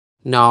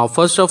Now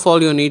first of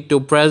all, you need to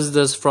press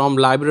this from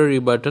library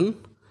button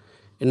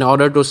in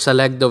order to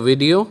select the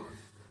video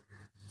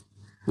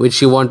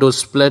which you want to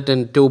split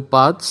in two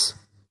parts.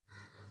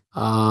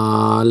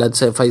 Let's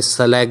say if I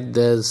select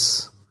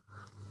this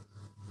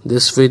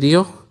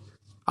video.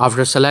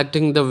 After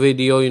selecting the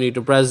video, you need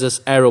to press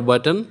this arrow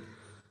button.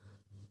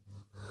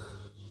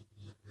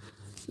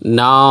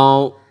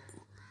 Now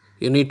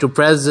you need to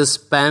press this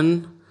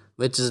pen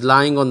which is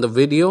lying on the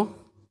video,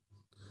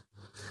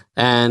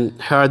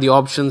 and here are the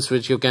options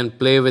which you can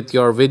play with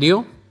your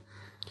video.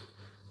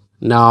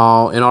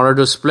 Now in order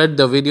to split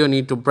the video, you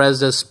need to press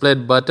the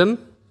split button,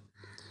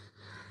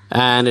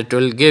 and it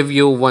will give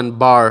you one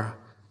bar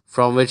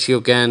from which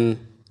you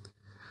can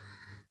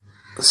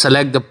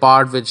select the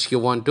part which you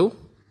want to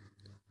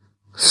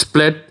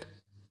split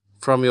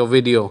from your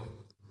video.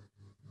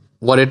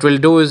 What it will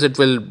do is it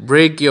will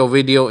break your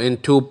video in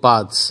two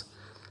parts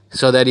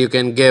so that you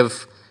can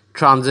give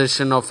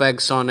transition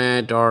effects on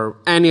it or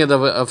any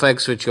other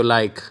effects which you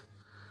like.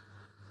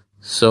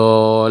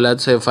 So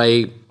let's say if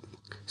I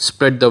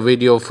split the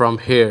video from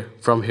here,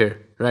 from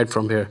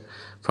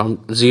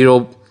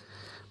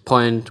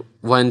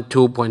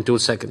 0.12.2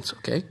 seconds.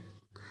 Okay.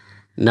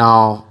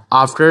 Now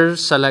after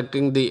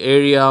selecting the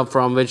area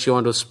from which you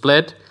want to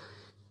split,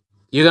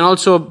 you can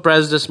also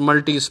press this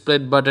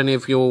multi-split button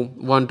if you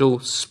want to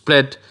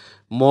split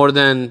more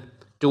than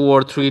 2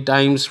 or 3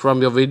 times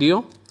from your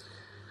video.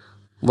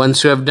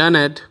 Once you have done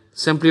it,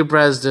 simply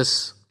press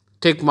this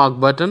tick mark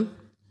button.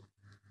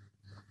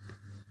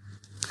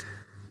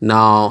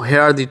 Now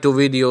here are the two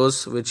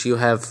videos which you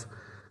have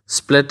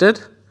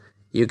splitted.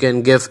 You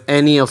can give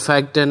any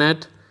effect in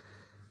it.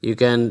 You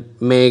can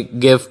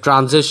give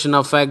transition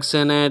effects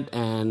in it,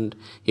 and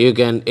you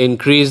can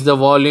increase the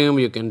volume,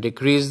 you can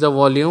decrease the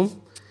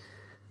volume.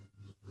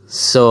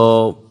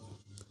 So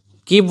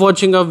keep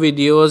watching our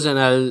videos and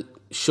I'll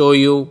show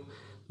you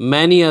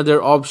many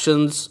other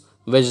options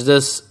which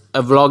this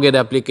Vlogit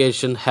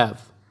application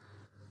have.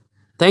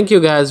 Thank you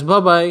guys. Bye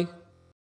bye.